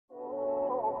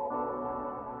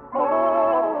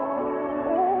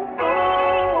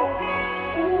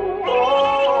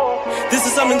This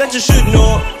is something that you should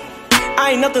know.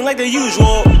 I ain't nothing like the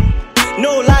usual.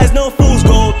 No lies, no fool's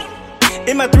gold.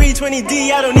 In my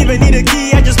 320D, I don't even need a key,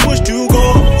 I just push to go.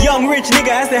 Young rich nigga,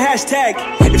 that's the hashtag.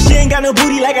 If she ain't got no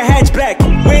booty like a hatchback,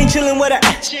 we ain't chillin' with her.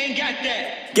 She ain't got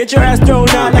that. Get your ass thrown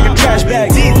out like a trash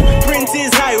bag. Deep, Prince's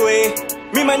highway.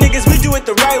 Me and my niggas, we do it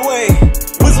the right way.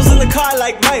 Whistles in the car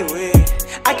like my way.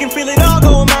 I can feel it all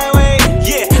going my way.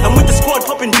 Yeah, I'm with the squad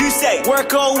poppin' Juice.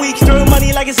 Work all week, throwing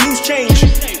money like it's loose change.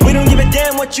 We don't give a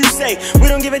damn what you say. We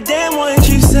don't give a damn what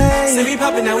you say. Say we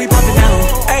poppin' now, we poppin'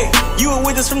 now. Hey, you were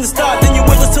with us from the start, then you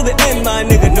with us till the end, my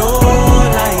nigga. No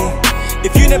lie.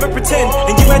 If you never pretend,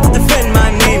 and you had to defend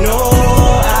my name. No,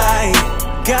 I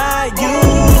got you,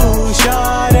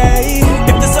 shawty.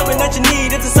 If there's something that you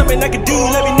need, if there's something I can do,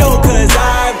 let me know, cause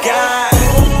I've got.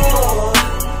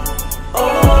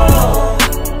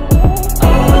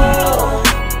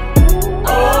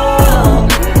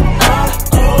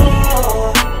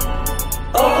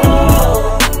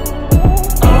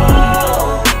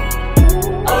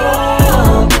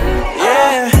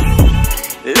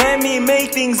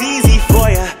 Make things easy for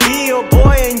ya. Be your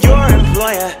boy and your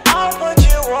employer. I'll put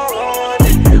you on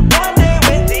one day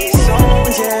with these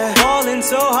songs, yeah. Ballin'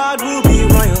 so hard, we'll be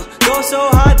royal. Go so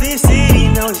hard, this city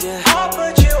knows, yeah. I'll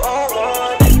put you on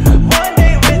one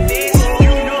day with these, you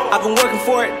know. I've been working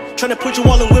for it, trying to put you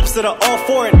all in whips that are all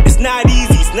for it. It's not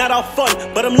easy, it's not all fun,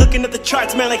 but I'm looking at the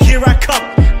charts, man, like here I come.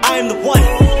 I am the one,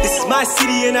 this is my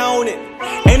city and I own it.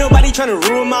 Ain't nobody trying to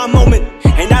ruin my moment,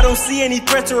 and I don't see any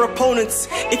threats or opponents.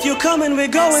 If you're coming, we're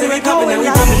going. Say we poppin' now, we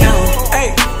poppin' now.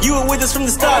 Hey, you were with us from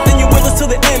the start, then you're with us till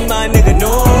the end, my nigga. No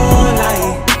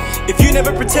lie. If you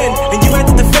never pretend, and you had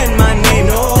to defend my name.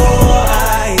 No,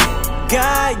 I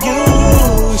got you,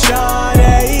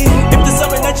 shawty. If there's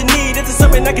something that you need, if there's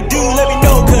something I can do, let me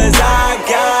know, cause I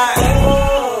got.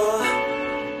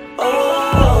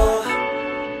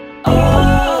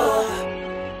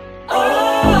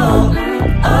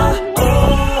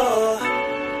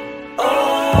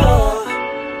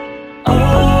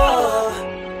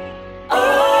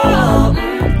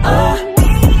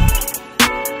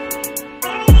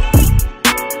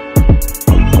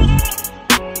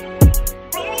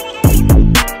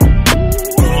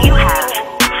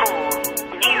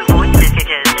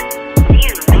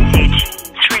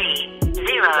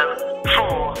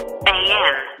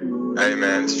 Hey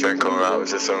man, it's Trent coming out. I was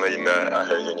just want to let you know I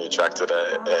heard your new track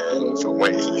today, and from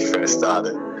when you first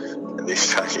started, and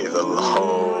this track is a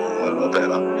lot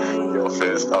better. Your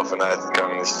first half an hour to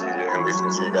come in the studio and listen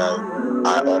to you guys,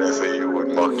 I honestly would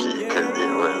mock you because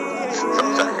it was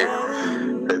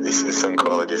but this is some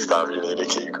quality stuff. You need to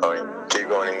keep going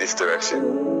in this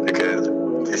direction because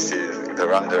this is the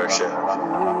right direction.